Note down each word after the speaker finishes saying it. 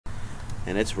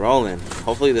and it's rolling.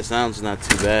 Hopefully the sound's not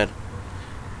too bad.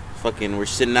 Fucking, we're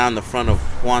sitting out in the front of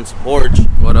Juan's porch.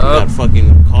 What up? We got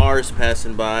fucking cars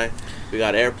passing by. We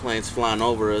got airplanes flying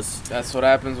over us. That's what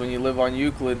happens when you live on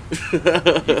Euclid.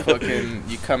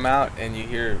 You come out and you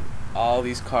hear all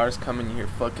these cars coming. You hear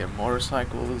fucking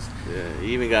motorcycles. Yeah, you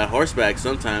even got horseback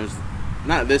sometimes.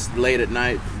 Not this late at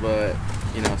night, but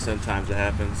you know, sometimes it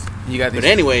happens. You got these. But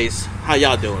anyways, how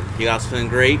y'all doing? You guys feeling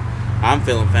great? I'm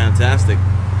feeling fantastic.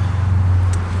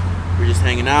 We're just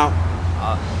hanging out.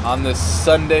 On this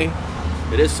Sunday.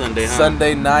 It is Sunday, huh?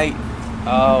 Sunday night.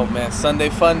 Oh man, Sunday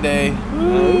fun day.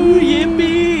 Ooh,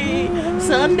 yippee!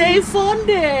 Sunday fun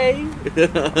day.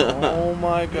 Oh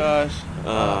my gosh.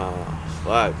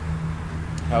 Fuck.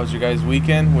 How was your guys'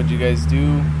 weekend? What'd you guys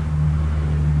do?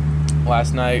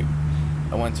 Last night,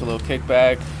 I went to a little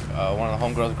kickback. One of the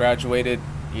homegirls graduated.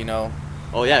 You know.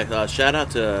 Oh yeah. Shout out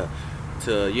to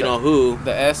you know who.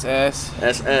 The SS.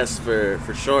 SS for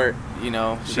short. You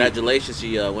know. Congratulations.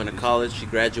 She went to college. She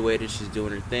graduated. She's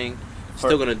doing her thing.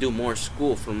 Still gonna do more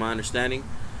school, from my understanding.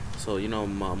 So you know,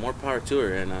 more power to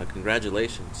her, and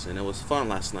congratulations. And it was fun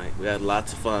last night. We had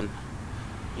lots of fun.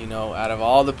 You know, out of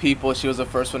all the people, she was the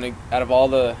first one to, out of all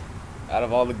the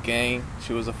gang,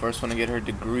 she was the first one to get her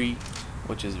degree,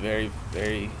 which is very,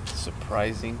 very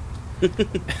surprising.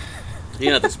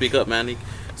 You have to speak up, man. You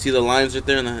see the lines right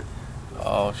there in the.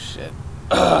 Oh shit.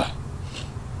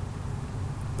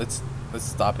 Let's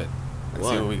stop it. Let's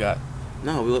see what we got.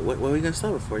 No, what are we gonna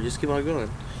stop it for? Just keep on going.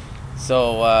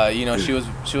 So you know, she was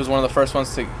one of the first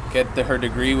ones to get her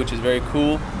degree, which is very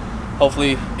cool.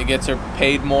 Hopefully, it gets her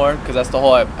paid more, because that's the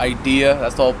whole idea.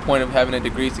 That's the whole point of having a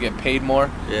degree, is to get paid more,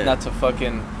 not to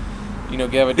fucking, you know,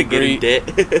 get a degree. Get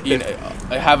in debt. You know,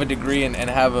 have a degree and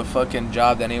have a fucking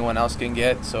job that anyone else can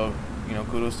get. So, you know,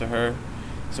 kudos to her.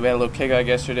 So we had a little kick out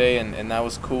yesterday, and that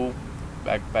was cool.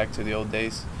 Back to the old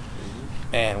days.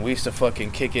 Man, we used to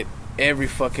fucking kick it every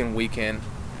fucking weekend,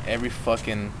 every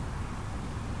fucking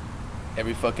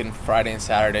Friday and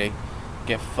Saturday,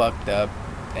 get fucked up,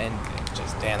 and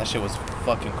just damn, that shit was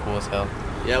fucking cool as hell.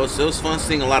 Yeah, it was fun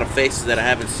seeing a lot of faces that I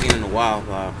haven't seen in a while.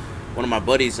 One of my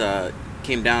buddies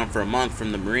came down for a month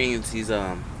from the Marines. He's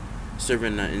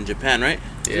serving in Japan, right?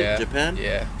 Is it Japan?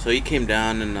 Yeah. So he came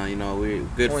down, and you know, we're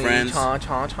good friends.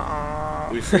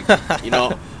 You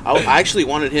know, I actually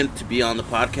wanted him to be on the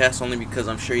podcast only because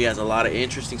I'm sure he has a lot of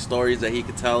interesting stories that he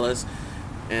could tell us.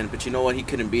 But you know what? He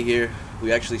couldn't be here.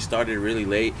 We actually started really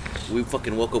late. We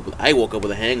fucking I woke up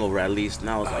with a hangover at least, and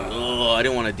I was like, oh, I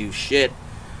didn't want to do shit.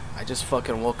 I just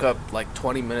fucking woke up like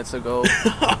 20 minutes ago.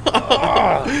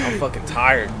 I'm fucking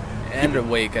tired and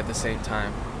awake at the same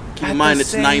time. Keep in mind,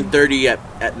 it's 9:30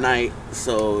 at night,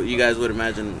 so you guys would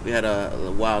imagine we had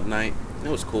a wild night. It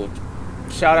was cool.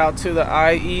 Shout out to the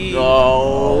IE.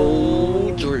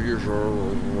 Oh, jeez.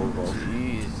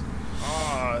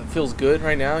 It feels good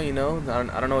right now, you know. I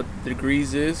don't know what the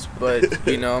degrees is, but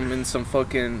you know, I'm in some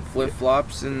fucking flip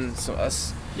flops and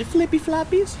Your flippy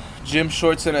floppies. Gym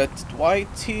shorts and a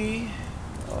white tee.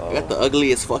 I got the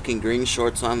ugliest fucking green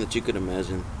shorts on that you could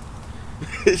imagine.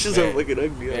 It's just so fucking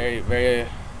ugly. Very, very,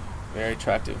 very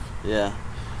attractive. Yeah,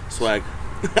 swag.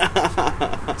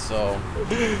 So.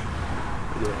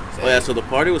 Oh yeah, so the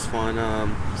party was fun.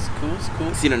 It's cool. It's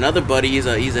cool. Seen another buddy. He's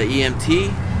a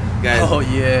EMT. Guys, oh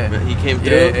yeah, he came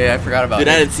through. Yeah, I forgot about. Dude,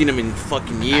 him. I hadn't seen him in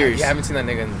fucking years. I haven't seen that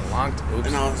nigga in a long time. Oops.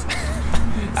 And I was, I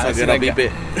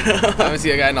haven't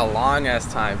seen a guy in a long ass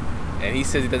time, and he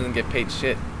says he doesn't get paid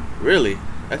shit. Really?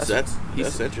 That's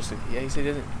interesting. Yeah, he said he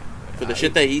doesn't. For the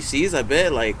shit that he sees, I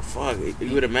bet, like, fuck,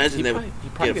 you would imagine they would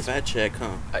get a fat check,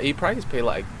 huh? He probably gets paid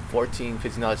like $14,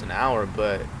 $15 an hour,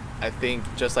 but I think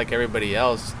just like everybody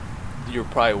else, you're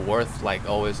probably worth like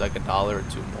always like $1 or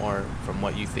 $2 more from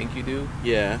what you think you do.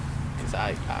 Yeah. Because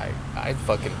I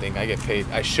fucking think I get paid.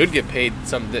 I should get paid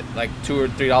like $2 or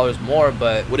 $3 more,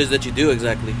 but what is that you do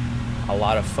exactly? A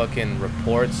lot of fucking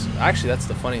reports. Actually, that's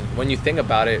the funny. When you think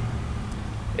about it,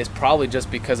 it's probably just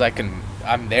because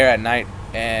I'm there at night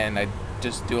and I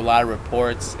just do a lot of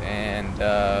reports, and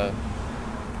I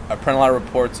print a lot of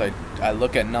reports. I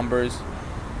look at numbers.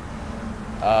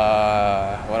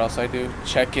 What else I do?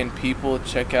 Check in people,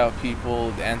 check out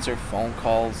people, answer phone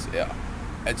calls. Yeah.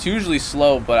 It's usually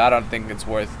slow, but I don't think it's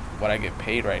worth what I get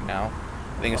paid right now.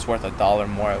 I think it's worth $1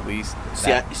 more at least.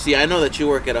 See, I know that you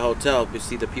work at a hotel, but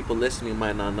see, the people listening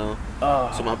might not know.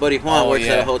 So my buddy Juan works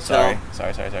at a hotel.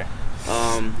 Sorry.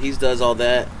 He does all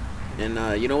that,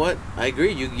 and you know what? I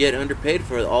agree. You get underpaid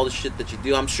for all the shit that you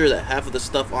do. I'm sure that half of the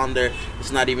stuff on there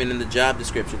is not even in the job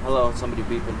description. Hello, somebody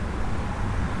beeping.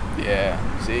 Yeah.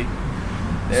 See,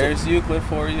 there's Euclid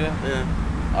for you. Yeah.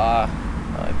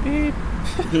 Beep.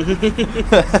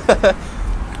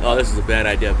 oh, this is a bad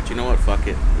idea, but you know what? Fuck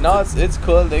it. No, it's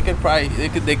cool. They could probably they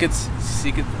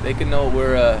could know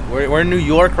we're in New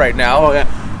York right now. Oh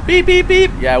yeah. Beep beep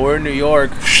beep. Yeah, we're in New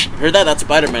York. Heard that? That's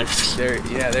Spider-Man. There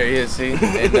he is. See,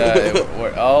 and,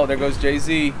 oh, there goes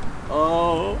Jay-Z.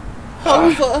 Oh.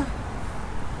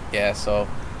 Yeah. So,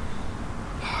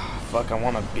 fuck. I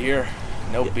want a beer.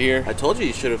 No beer. I told you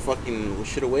we should have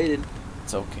waited.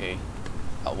 It's okay.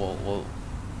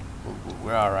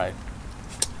 We're all right.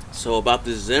 So about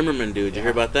this Zimmerman dude, you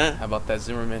hear about that? How about that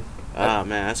Zimmerman? Ah,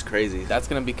 man, that's crazy. That's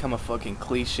gonna become a fucking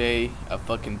cliche, a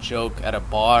fucking joke at a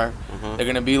bar. Uh-huh. They're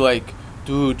gonna be like,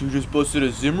 dude, you just busted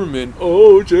a Zimmerman.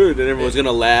 Oh, sure. Then everyone's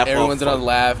gonna laugh. Everyone's gonna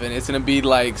laugh, and it's gonna be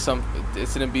like some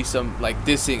like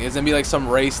dissing. It's gonna be like some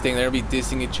race thing. They're gonna be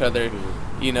dissing each other,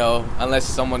 you know,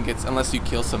 unless you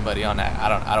kill somebody on that.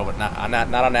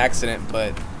 Not on accident,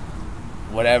 but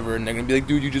whatever. And they're gonna be like,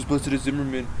 dude, you just busted a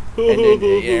Zimmerman. And then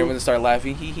everyone's gonna start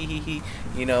laughing, he,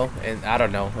 you know, and I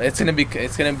don't know. It's gonna be,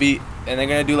 and they're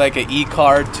gonna do like an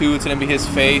e-card too. It's gonna be his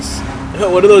face.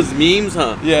 One of those memes,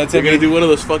 huh? Yeah, they're gonna do one of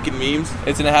those fucking memes.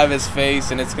 It's gonna have his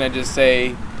face, and it's gonna just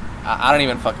say, I don't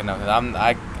even fucking know. I'm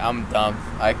dumb.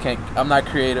 I'm not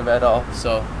creative at all.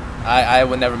 So I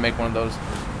would never make one of those.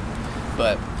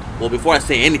 But well, before I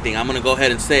say anything, I'm gonna go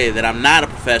ahead and say that I'm not a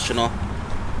professional.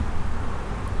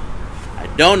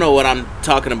 Don't know what I'm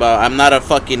talking about. I'm not a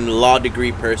fucking law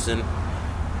degree person,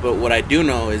 but what I do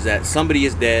know is that somebody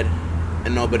is dead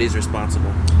and nobody's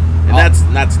responsible, and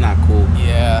that's not cool.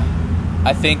 Yeah,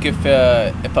 I think if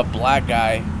a black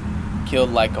guy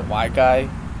killed like a white guy,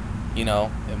 you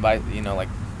know, and like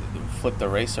flip the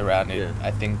race around it, yeah.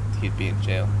 I think he'd be in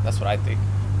jail. That's what I think.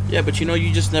 Yeah, but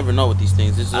you just never know with these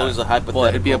things. This is always a hypothetical. Well,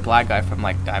 it'd be a black guy from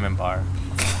like Diamond Bar,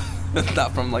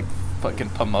 not from like fucking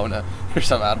Pomona or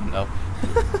something. I don't know.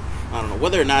 I don't know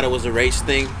whether or not it was a race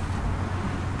thing.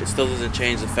 It still doesn't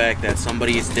change the fact that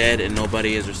somebody is dead and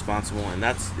nobody is responsible, and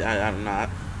that's I don't know.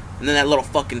 And then that little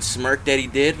fucking smirk that he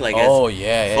did, like, oh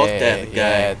yeah, fuck that guy.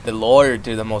 Yeah, the lawyer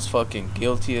did the most fucking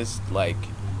guiltiest, like,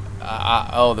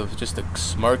 just the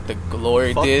smirk the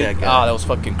lawyer fuck did. That guy. Oh, that was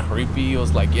fucking creepy. It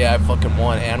was like, yeah, I fucking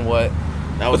won, and what?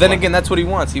 But then again, that's what he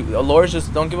wants. Lawyers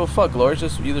just don't give a fuck. Lawyers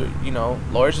just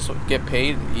lawyers just get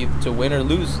paid either to win or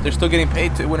lose. They're still getting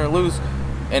paid to win or lose.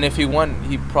 And if he won,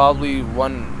 he probably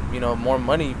won, more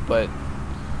money. But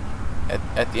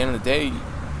at the end of the day,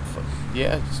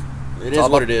 yeah, it is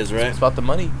what it is, right? It's about the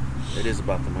money. It is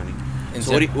about the money. And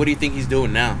so what do you think he's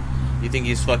doing now? You think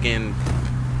he's fucking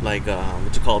like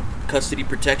what's it called, custody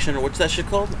protection, or what's that shit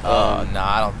called?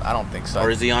 Nah, I don't think so.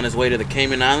 Or is he on his way to the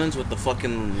Cayman Islands with the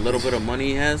fucking little bit of money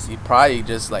he has? He probably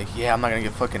just like, yeah, I'm not gonna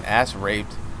get fucking ass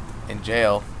raped in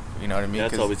jail. You know what I mean?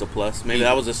 That's always a plus. Maybe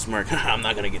that was a smirk. I'm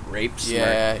not gonna get raped. Smirk.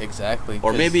 Yeah, exactly.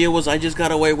 Or maybe it was, I just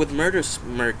got away with murder,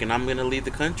 smirk, and I'm gonna leave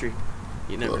the country.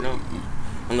 You never know.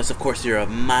 Unless, of course, you're a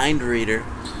mind reader,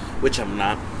 which I'm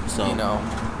not. So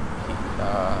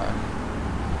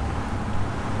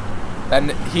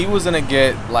and he was gonna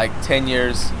get like 10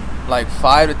 years, like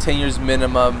 5 to 10 years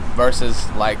minimum versus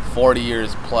like 40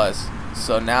 years plus.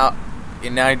 So now he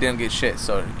didn't get shit.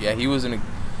 So yeah, he was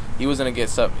gonna get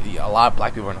some. A lot of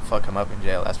black people are gonna fuck him up in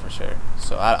jail. That's for sure.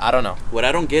 So I don't know. What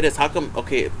I don't get is how come,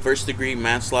 okay, first degree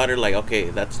manslaughter, like,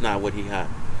 okay, that's not what he had,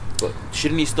 but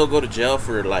shouldn't he still go to jail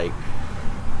for like?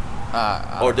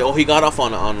 He got off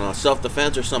on self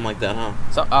defense or something like that, huh?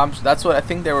 So that's what I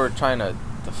think they were trying to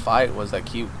fight, was like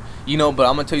he. But I'm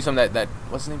gonna tell you something that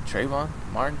what's his name, Trayvon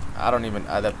Martin? I don't even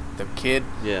the kid.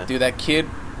 Yeah. Dude, that kid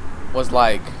was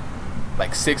like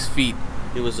 6 feet.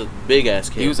 He was a big ass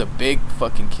kid. He was a big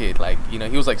fucking kid. Like, he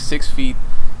was like 6 feet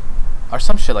or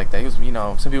some shit like that. He was,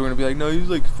 some people are gonna be like, no, he was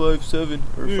like 5'7"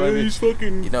 or 5'8". He's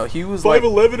fucking. He was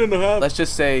 5'11" and a half. Let's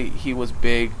just say he was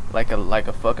big, like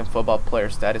a fucking football player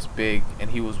status big,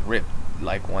 and he was ripped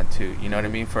like 1-2. You know what I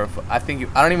mean? I think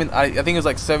it was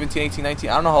like 17, 18, 19.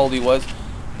 I don't know how old he was.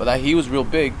 But he was real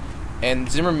big, and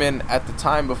Zimmerman at the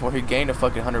time, before he gained a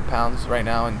fucking 100 pounds, right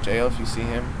now in jail. If you see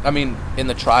him, I mean, in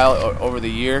the trial over the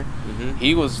year,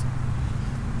 he was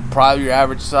probably your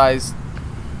average size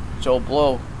Joe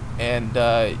Blow. And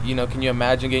can you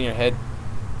imagine getting your head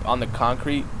on the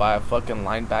concrete by a fucking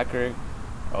linebacker?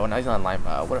 Oh, no, he's not a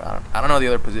linebacker. I don't know the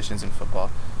other positions in football,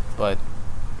 but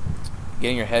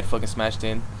getting your head fucking smashed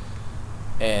in,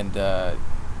 and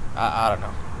I don't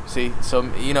know. See, so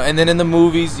and then in the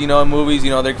movies,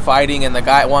 they're fighting, and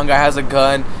one guy has a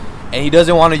gun, and he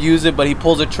doesn't want to use it, but he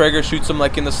pulls a trigger, shoots him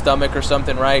like in the stomach or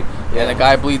something, right? Yeah. And the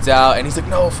guy bleeds out, and he's like,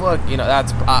 "No, fuck,"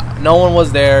 that's no one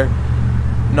was there,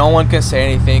 no one can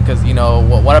say anything, because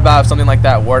what about if something like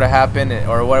that were to happen,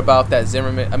 or what about if that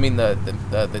Zimmerman,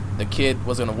 the kid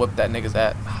was gonna whip that nigga's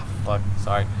ass? Fuck,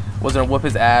 sorry, was gonna whoop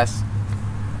his ass.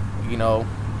 You know,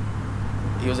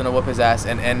 he was gonna whoop his ass,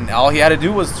 and all he had to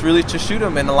do was really to shoot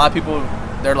him. And a lot of people,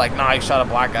 they're like, nah, he shot a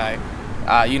black guy.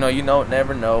 You know,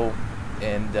 never know.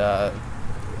 And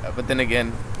but then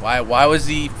again, why was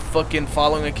he fucking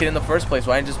following a kid in the first place?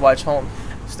 Why didn't he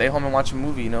just stay home and watch a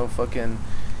movie? You know, fucking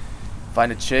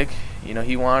find a chick. You know,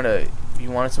 he wanted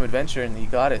some adventure, and he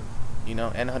got it. You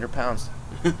know, and 100 pounds.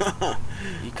 I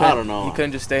don't know. He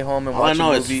couldn't just stay home and all watch a movie.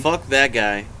 All I know is fuck that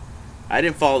guy. I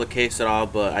didn't follow the case at all,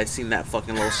 but I seen that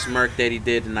fucking little smirk that he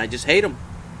did, and I just hate him.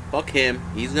 Fuck him.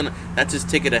 That's his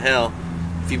ticket to hell,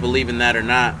 if you believe in that or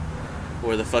not.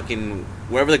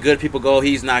 Wherever the good people go,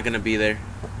 he's not gonna be there,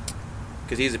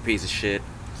 because he's a piece of shit.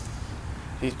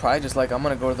 He's probably just like, I'm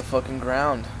gonna go to the fucking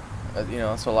ground. You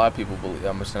know, that's what a lot of people believe.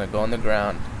 I'm just gonna go on the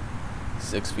ground,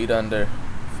 6 feet under,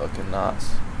 fucking knots.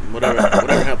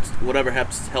 Whatever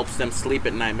helps them sleep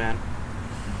at night, man.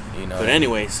 You know. But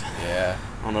anyways, yeah.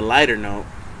 On a lighter note,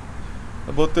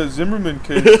 about the Zimmerman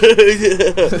case.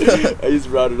 I just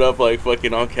brought it up like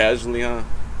fucking all casually, huh?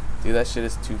 Dude, that shit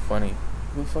is too funny.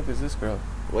 Who the fuck is this girl?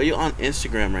 Well, you on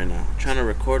Instagram right now, trying to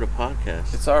record a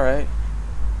podcast. It's alright.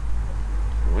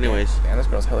 Well, anyways. Damn, this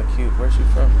girl's hella cute. Where's she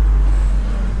from?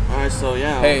 Alright, so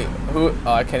yeah. Hey, who?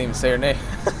 Oh, I can't even say her name.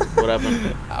 What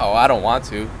happened? Oh, I don't want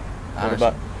to. I don't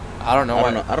know. I don't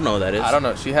know who that is. I don't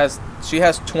know. She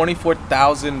has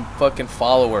 24,000 fucking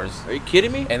followers. Are you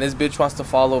kidding me? And this bitch wants to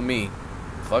follow me.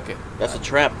 Fuck it. That's a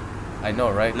trap. I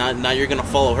know, right? Now you're gonna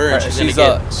follow her. And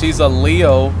she's a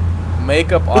Leo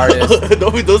makeup artist.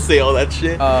 don't say all that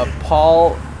shit.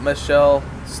 Paul Michelle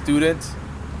student.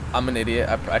 I'm an idiot.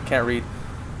 I can't read.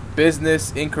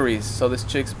 Business inquiries. So this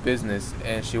chick's business,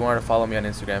 and she wanted to follow me on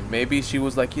Instagram. Maybe she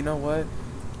was like, you know what?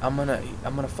 I'm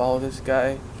gonna follow this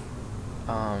guy.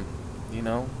 You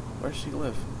know, where does she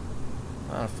live?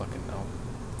 I don't fucking know.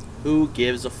 Who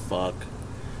gives a fuck?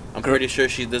 I'm pretty sure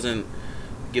she doesn't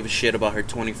give a shit about her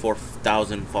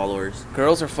 24,000 followers.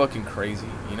 Girls are fucking crazy.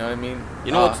 You know what I mean?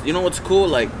 You know what's cool?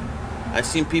 Like, I've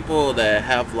seen people that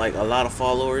have like a lot of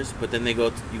followers, but then you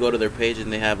go to their page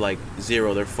and they have like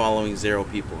 0. They're following 0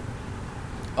 people.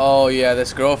 Oh yeah,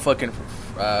 this girl fucking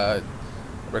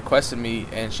requested me,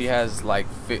 and she has like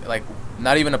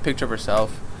not even a picture of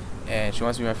herself. And she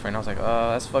wants to be my friend. I was like,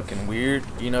 oh, that's fucking weird.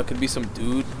 You know, it could be some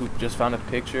dude who just found a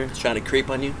picture. He's trying to creep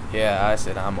on you? Yeah, I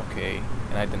said, I'm okay.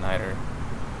 And I denied her.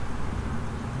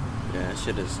 Yeah, that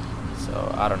shit is...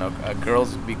 So, I don't know.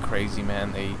 Girls be crazy,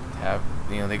 man. They have,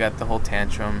 they got the whole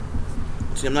tantrum.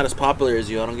 See, I'm not as popular as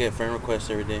you. I don't get friend requests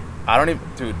every day. I don't even...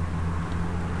 Dude,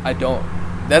 I don't.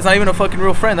 That's not even a fucking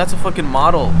real friend. That's a fucking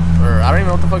model. Or, I don't even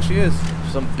know what the fuck she is.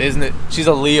 Some business... She's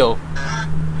a Leo.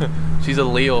 She's a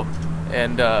Leo.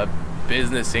 And,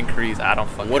 business inquiries, I don't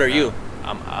fucking know. What are you?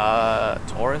 I'm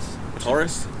Taurus.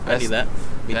 Taurus? I need that.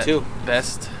 Me too.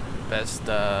 Best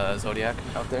zodiac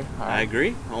out there. I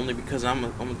agree. Only because I'm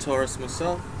a Taurus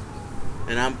myself,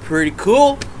 and I'm pretty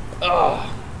cool. Oh,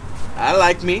 I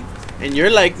like me, and you're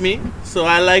like me, so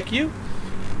I like you.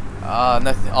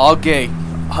 Nothing. All gay.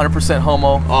 100%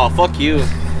 homo. Oh, fuck you.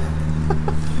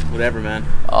 Whatever, man.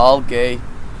 All gay.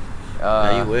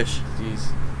 You wish.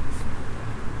 Jeez.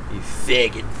 You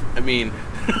faggot. I mean,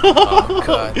 oh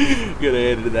god. Gonna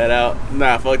edit that out.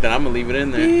 Nah, fuck that. I'm gonna leave it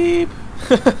in there. Beep.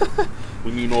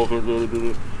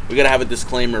 We gotta have a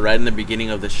disclaimer right in the beginning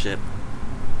of this shit.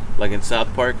 Like in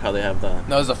South Park, how they have the...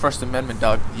 No, it's the First Amendment,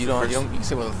 dog. You can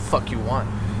say what the fuck you want.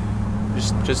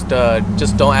 Just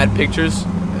don't add pictures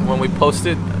when we post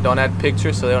it. Don't add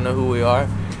pictures so they don't know who we are.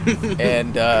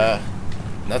 And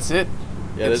that's it.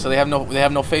 Yeah, so they have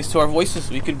no face to our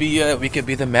voices. We could be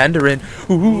the Mandarin.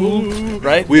 Ooh,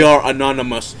 right? We are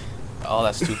anonymous. Oh,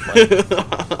 that's too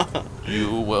funny.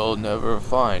 You will never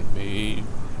find me.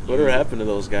 Whatever happened to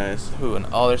those guys? Who?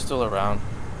 Oh, they're still around.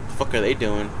 What the fuck are they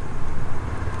doing?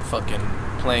 Fucking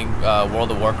playing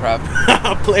World of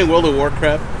Warcraft. Playing World of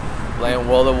Warcraft.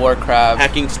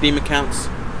 Hacking Steam accounts.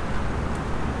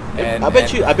 And I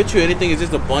bet you anything is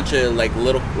just a bunch of like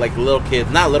little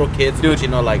kids, not little kids, dude,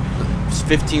 but like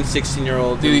 15,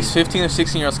 16-year-olds. Dude, these 15 or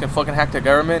 16-year-olds can fucking hack the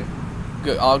government.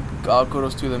 Good, all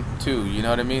kudos to them too. You know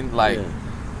what I mean? Like,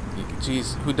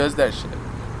 jeez, who does that shit?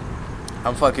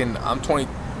 I'm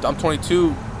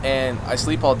 22 and I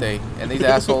sleep all day, and these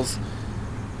assholes,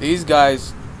 these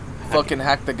guys, fucking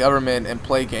hack the government and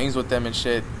play games with them and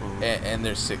shit. And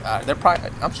they're sick. They're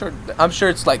probably. I'm sure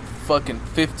it's like fucking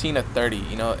 15 to 30.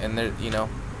 You know, and they're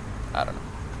I don't know.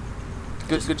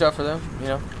 Good job for them. You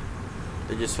know.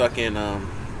 They're just fucking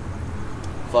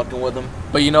with them.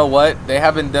 But you know what? They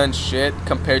haven't done shit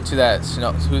compared to that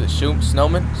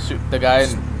Snowman, the guy.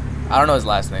 I don't know his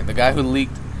last name. The guy who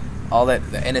leaked all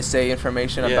that the NSA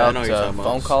information about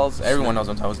phone calls. Everyone knows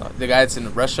what I'm talking about. The guy that's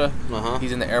in Russia,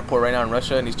 he's in the airport right now in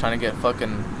Russia, and he's trying to get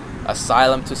fucking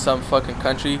asylum to some fucking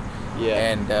country.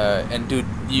 Yeah. And dude,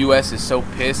 the U.S. is so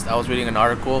pissed. I was reading an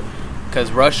article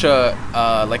because Russia,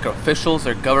 like officials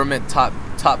or government top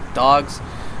dogs,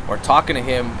 were talking to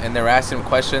him, and they're asking him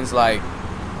questions like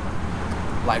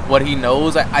what he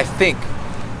knows. I think.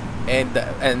 And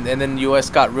then the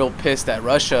U.S. got real pissed at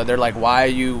Russia. They're like,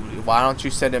 why don't you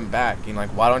send him back? You know,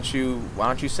 like why don't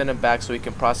you send him back so we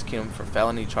can prosecute him for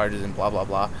felony charges and blah blah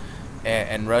blah.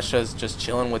 And Russia's just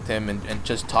chilling with him and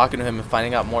just talking to him and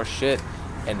finding out more shit.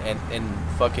 And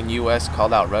fucking U.S.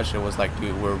 called out Russia. Was like,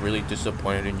 dude, we're really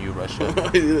disappointed in you, Russia.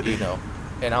 You know.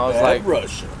 And I was like,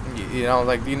 Russia. You know,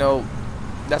 like,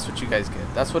 that's what you guys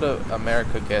get. That's what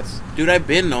America gets. Dude, I've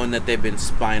been knowing that they've been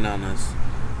spying on us.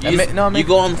 You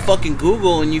go on fucking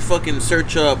Google and you fucking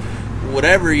search up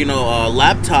whatever,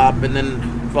 laptop, and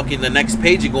then fucking the next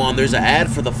page you go on, there's an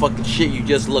ad for the fucking shit you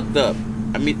just looked up.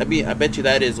 I mean, I bet you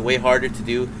that is way harder to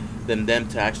do than them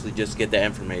to actually just get that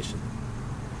information.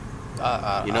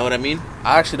 You know what I mean?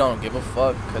 I actually don't give a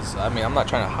fuck because, I'm not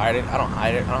trying to hide it. I don't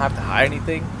hide it. I don't have to hide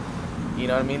anything. You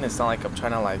know what I mean? It's not like I'm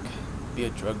trying to, like, be a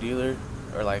drug dealer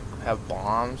or, like, have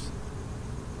bombs.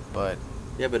 But...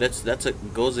 yeah, but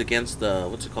goes against the,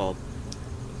 what's it called?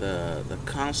 The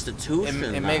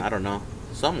Constitution. I don't know.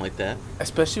 Something like that.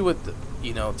 Especially with,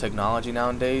 technology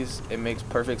nowadays, it makes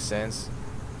perfect sense.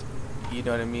 You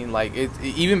know what I mean? Like,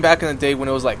 even back in the day when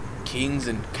it was, like, kings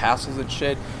and castles and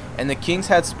shit, and the kings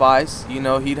had spies,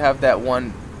 he'd have that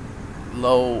one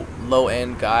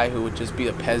low-end guy who would just be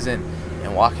a peasant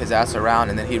and walk his ass around,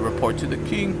 and then he'd report to the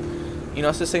king.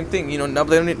 It's the same thing. Now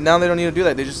they don't need to do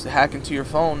that. They just hack into your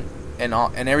phone.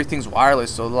 And everything's wireless,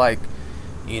 so like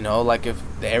if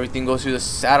everything goes through the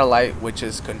satellite, which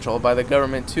is controlled by the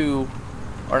government too,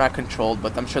 or not controlled,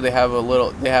 but I'm sure they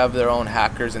have their own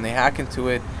hackers, and they hack into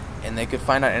it, and they could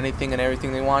find out anything and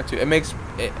everything they want to. It makes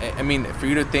for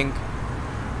you to think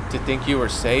you were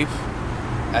safe,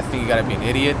 I think you gotta be an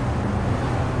idiot.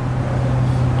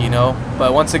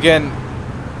 But once again,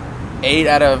 10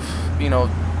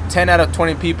 out of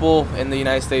 20 people in the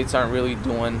United States aren't really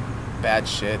doing bad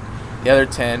shit. The other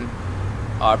 10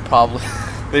 are probably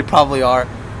they probably are.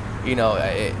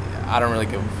 I don't really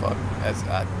give a fuck.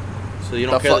 So you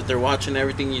don't care that they're watching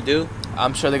everything you do?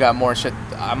 I'm sure they got more shit.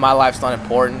 My life's not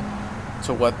important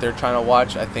to what they're trying to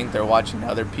watch. I think they're watching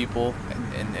other people,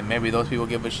 and maybe those people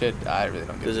give a shit. I really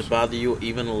don't give a shit. Does it bother you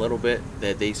even a little bit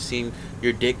that they see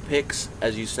your dick pics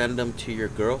as you send them to your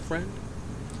girlfriend?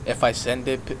 If I send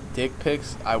dick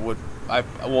pics, I would.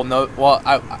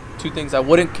 Two things. I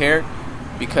wouldn't care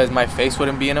because my face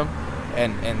wouldn't be in them,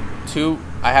 and two,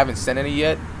 I haven't sent any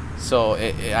yet, so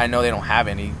I know they don't have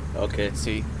any. Okay.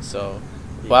 See, so,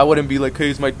 but I wouldn't be like, hey,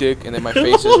 it's my dick, and then my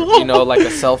face is, like a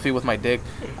selfie with my dick.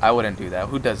 I wouldn't do that.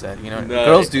 Who does that? No,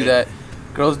 girls do that.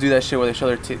 Girls do that shit where they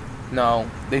show their no,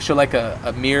 they show like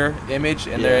a mirror image,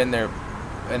 and they're in their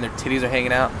titties are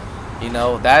hanging out.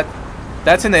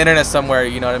 That's in the internet somewhere.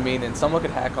 You know what I mean? And someone could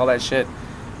hack all that shit.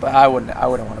 But I wouldn't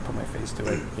want to put my face to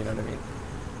it. You know what I mean?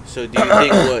 So do you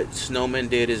think what Snowman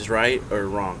did is right or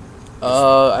wrong?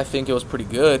 I think it was pretty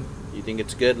good. You think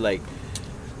it's good? Like,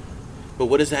 but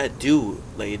what does that do?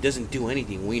 Like, it doesn't do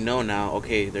anything. We know now.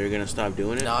 Okay, they're gonna stop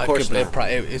doing it. No, of course not.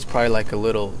 It's probably like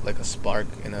a spark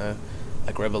in a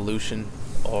revolution,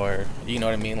 or you know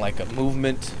what I mean, like a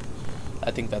movement. I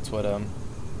think that's what he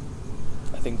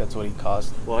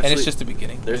caused. Well, actually, and it's just the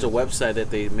beginning. There's a website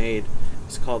that they made.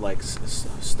 It's called like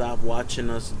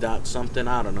stopwatchingus.something.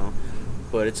 I don't know,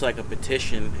 but it's like a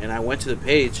petition. And I went to the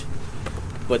page,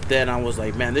 but then I was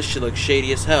like, man, this shit looks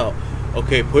shady as hell.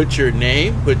 Okay, put your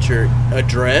name, put your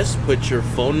address, put your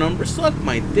phone number. Suck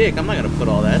my dick. I'm not gonna put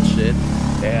all that shit.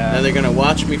 Yeah. And they're gonna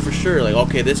watch me for sure. Like,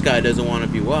 okay, this guy doesn't want to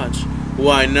be watched.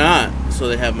 Why not? So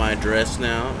they have my address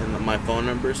now and my phone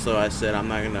number. So I said I'm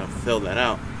not gonna fill that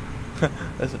out.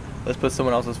 Let's put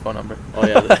someone else's phone number. Oh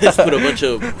yeah, let's put a bunch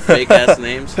of fake ass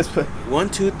names.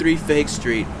 123 Fake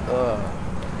Street.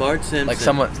 Bart Simpson. Like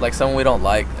someone we don't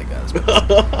like.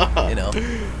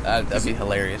 That'd be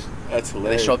hilarious. That's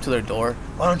hilarious. They show up to their door.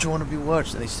 Why don't you want to be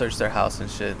watched? And they search their house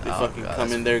and shit. They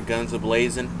come in there, guns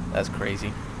a-blazing. That's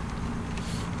crazy.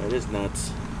 That is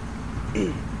nuts.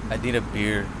 I need a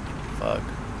beer. Fuck.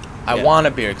 I want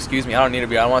a beer. Excuse me. I don't need a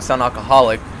beer. I don't want to sound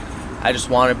alcoholic. I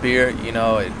just want a beer.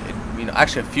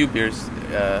 Actually, a few beers,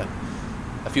 a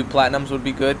few platinums would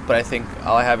be good, but I think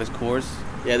all I have is Coors.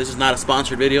 Yeah, this is not a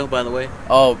sponsored video, by the way.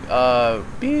 Oh,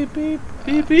 beep, beep,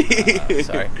 beep, beep.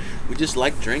 Sorry. We just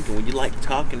like drinking. We like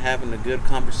talking, having a good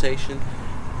conversation,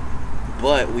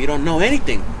 but we don't know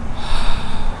anything.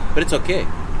 But it's okay.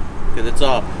 Because it's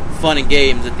all fun and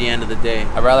games at the end of the day.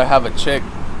 I'd rather have a chick.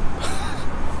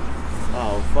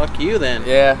 Oh, fuck you then.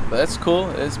 Yeah, but that's cool.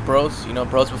 It's bros,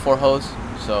 bros before hoes.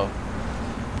 So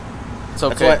it's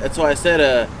okay. That's why I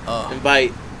said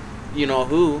invite,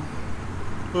 who.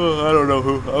 I don't know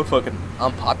who.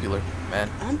 I'm popular, man.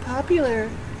 I'm popular.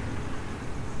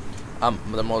 I'm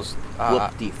the most.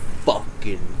 Whoop the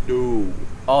fucking do.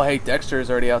 Oh, hey, Dexter is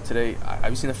already out today. Have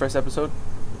you seen the first episode?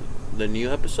 The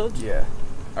new episodes? Yeah.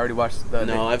 I already watched the.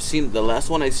 No, I've seen the last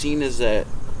one. I've seen is that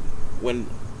when.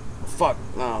 Fuck.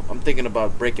 No, I'm thinking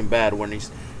about Breaking Bad when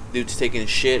dude's taking a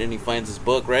shit and he finds his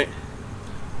book, right?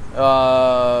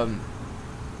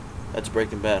 That's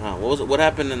Breaking Bad, huh? What was it? What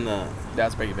happened in the?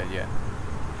 That's Breaking Bad, yeah.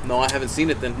 No, I haven't seen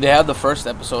it then. They have the first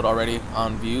episode already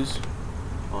on Views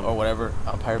or whatever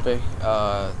on Pirate Bay.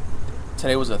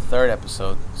 Today was the third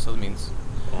episode, so that means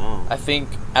I think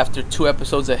after 2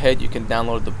 episodes ahead, you can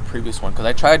download the previous one. Because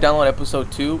I tried to download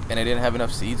episode 2 and it didn't have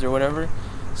enough seeds or whatever,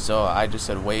 so I just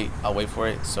said I'll wait for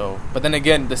it. So, but then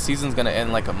again, the season's gonna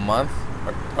end like a month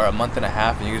or a month and a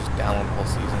half, and you can just download the whole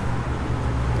season.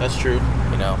 That's true.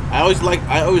 I always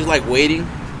like waiting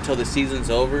till the season's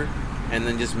over, and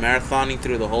then just marathoning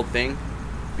through the whole thing,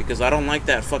 because I don't like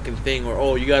that fucking thing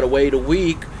where you gotta wait a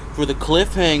week for the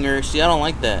cliffhanger. See, I don't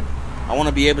like that. I want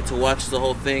to be able to watch the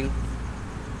whole thing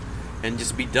and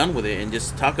just be done with it and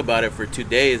just talk about it for 2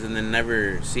 days and then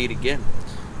never see it again.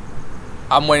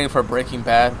 I'm waiting for Breaking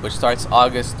Bad, which starts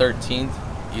August 13th.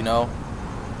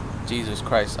 Jesus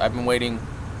Christ, I've been waiting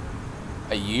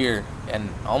a year and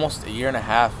almost a year and a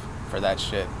half for that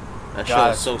shit. That show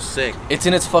is so sick. It's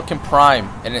in its fucking prime,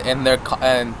 and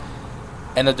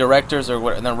the directors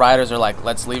and the writers are like,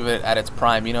 let's leave it at its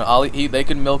prime. They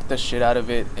can milk the shit out of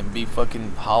it and be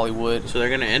fucking Hollywood. So they're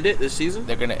gonna end it this season?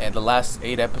 They're gonna end. The last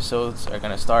 8 episodes are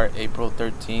gonna start April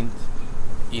 13th.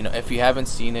 If you haven't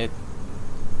seen it,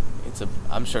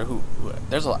 I'm sure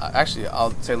actually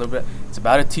I'll say a little bit. It's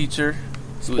about a teacher.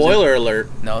 Spoiler alert.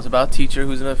 No, it's about a teacher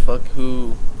who's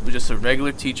who was just a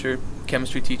regular teacher,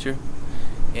 chemistry teacher,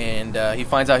 and he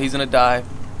finds out he's gonna die.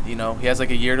 He has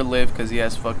like a year to live because he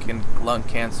has fucking lung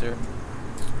cancer.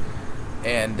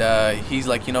 And he's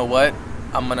like, you know what?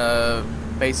 I'm going to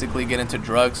basically get into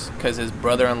drugs because his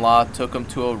brother-in-law took him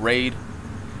to a raid.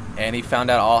 And he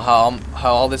found out how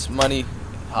all this money,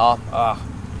 how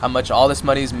much all this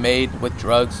money is made with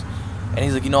drugs. And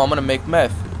he's like, I'm going to make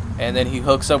meth. And then he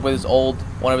hooks up with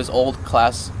one of his old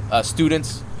class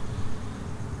students.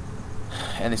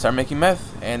 And they start making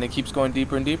meth. And it keeps going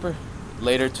deeper and deeper.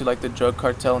 Later to like the drug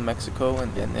cartel in Mexico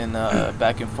and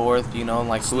back and forth,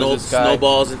 like who is this guy?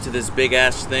 Snowballs into this big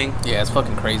ass thing. Yeah, it's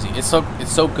fucking crazy. It's so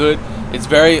good. It's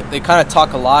they kind of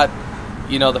talk a lot.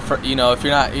 If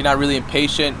you're not really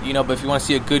impatient, but if you want to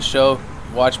see a good show,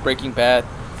 watch Breaking Bad.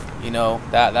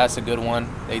 That's a good one.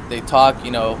 They talk.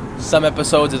 Some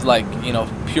episodes is like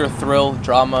pure thrill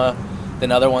drama.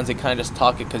 Then other ones they kind of just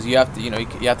talk it because you have to you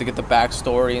have to get the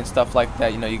backstory and stuff like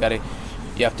that. You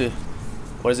have to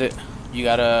what is it? You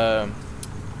gotta,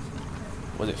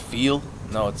 was it feel?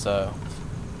 No, it's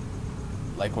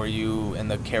like where you and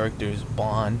the characters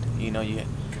bond.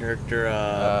 Character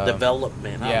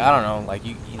development. Yeah, I don't know. Like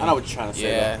I know what you're trying to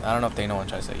say. Yeah, I don't know if they know what I'm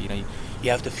trying to say.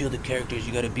 You have to feel the characters.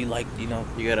 You gotta be like, You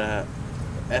gotta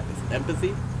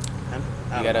empathy.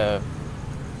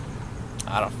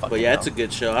 I don't fucking. But yeah, know. it's a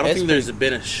good show. I don't think there's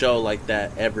been a show like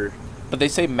that ever. But they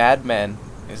say Mad Men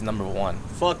is number 1.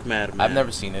 Fuck Mad Men. I've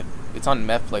never seen it. It's on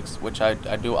Netflix, which I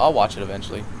do. I'll watch it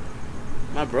eventually.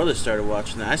 My brother started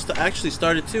watching that. I actually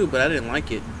started too, but I didn't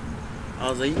like it. I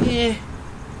was like, yeah.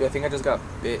 I think I just got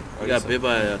bit. You got bit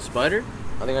by a spider?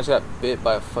 I think I just got bit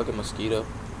by a fucking mosquito.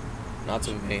 Not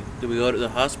too pain. Did we go to the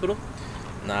hospital?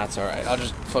 Nah, it's alright. I'll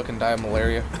just fucking die of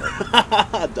malaria.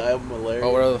 Die of malaria?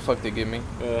 Oh, whatever the fuck they give me.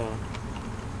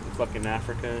 Fucking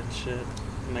Africa and shit.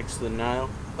 Next to the Nile.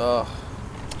 Ugh.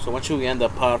 So when should we end the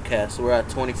podcast? We're at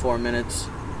 24 minutes.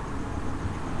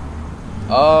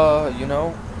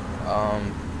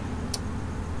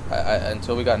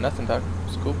 Until we got nothing, dog.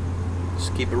 It's cool.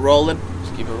 Just keep it rolling.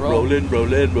 Rolling.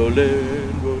 Dude,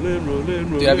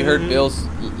 have you heard Bill's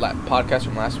podcast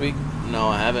from last week? No,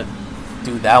 I haven't.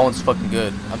 Dude, that one's fucking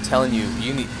good. I'm telling you,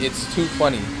 it's too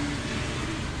funny.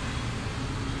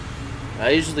 I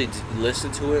usually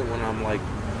listen to it when I'm like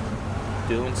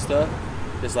doing stuff.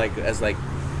 Just like just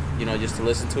to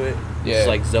listen to it. Yeah. Just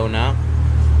like zone out.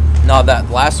 No, that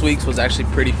last week's was actually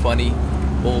pretty funny.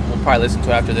 We'll probably listen to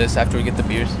it after this. After we get the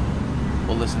beers,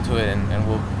 we'll listen to it and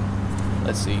we'll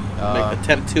let's see. Make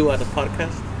attempt 2 at the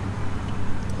podcast.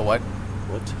 A what?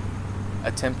 What?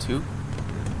 Attempt 2?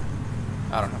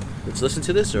 I don't know. Let's listen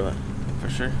to this or what? For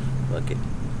sure. Fuck it.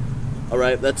 All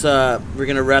right, that's we're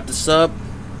gonna wrap this up.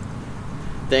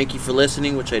 Thank you for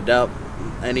listening, which I doubt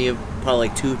any of probably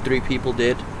like 2-3 people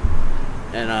did.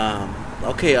 And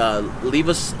okay, leave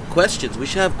us questions. We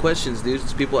should have questions, dude.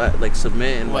 It's people like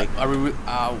submit and What, like. are we?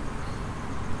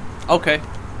 Okay.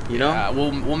 You know,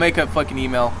 we'll make a fucking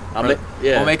email.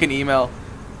 We'll make an email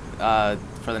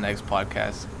for the next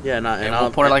podcast. Yeah, and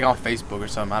we'll put it like on Facebook or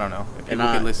something. I don't know. If people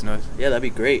could listen to us. Yeah, that'd be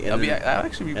great. And that'd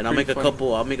actually be. And I'll make funny.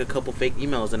 I'll make a couple fake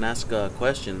emails and ask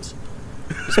questions.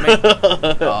 Just make,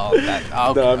 no,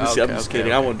 I'm just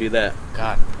kidding. I won't do that.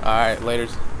 God. All right,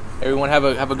 laters. Everyone have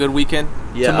a good weekend.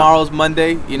 Yeah. Tomorrow's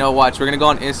Monday. You know, watch. We're gonna go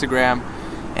on Instagram,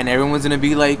 and everyone's gonna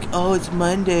be like, "Oh, it's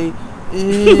Monday."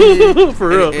 For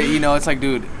real. You know, it's like,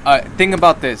 dude. Think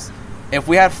about this. If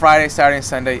we had Friday, Saturday, and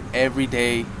Sunday every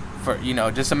day,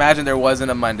 just imagine there wasn't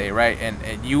a Monday, right?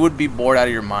 And you would be bored out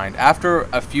of your mind. After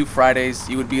a few Fridays,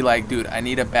 you would be like, dude, I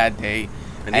need a bad day.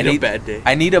 I need a bad day.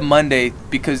 I need a Monday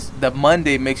because the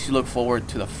Monday makes you look forward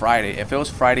to the Friday. If it was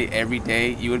Friday every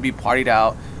day, you would be partied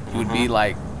out. You would be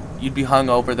like, you'd be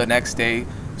hungover the next day.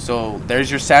 So there's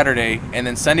your Saturday, and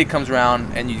then Sunday comes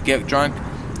around and you get drunk,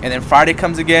 and then Friday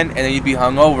comes again, and then you'd be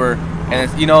hungover. And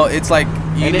it's like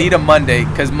you need a Monday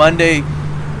because Monday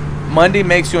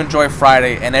makes you enjoy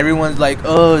Friday, and everyone's like,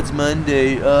 "Oh, it's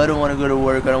Monday. Oh, I don't want to go to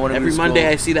work. I don't want to." Every Monday,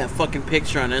 I see that fucking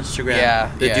picture on Instagram. Yeah,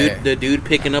 the dude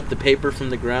picking up the paper from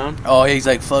the ground. Oh, he's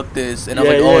like, "Fuck this," and I'm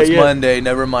like, "Oh, it's Monday.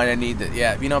 Never mind. I need that."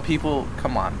 Yeah, people,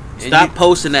 come on. Stop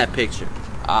posting that picture.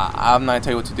 I'm not gonna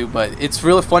tell you what to do, but it's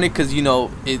really funny because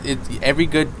every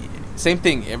good, same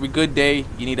thing. Every good day,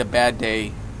 you need a bad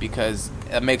day because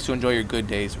it makes you enjoy your good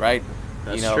days, right?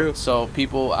 That's true. So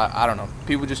people, I don't know.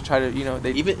 People just try to,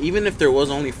 they even if there was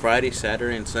only Friday,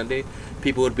 Saturday, and Sunday,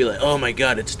 people would be like, "Oh my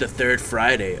God, it's the third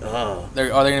Friday." Oh, they're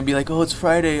gonna be like, "Oh, it's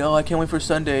Friday. Oh, I can't wait for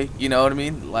Sunday." You know what I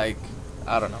mean? Like,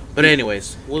 I don't know. But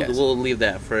anyways, we'll leave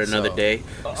that for another day.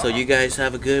 So you guys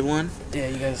have a good one. Yeah,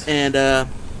 you guys. And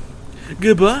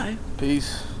goodbye.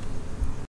 Peace.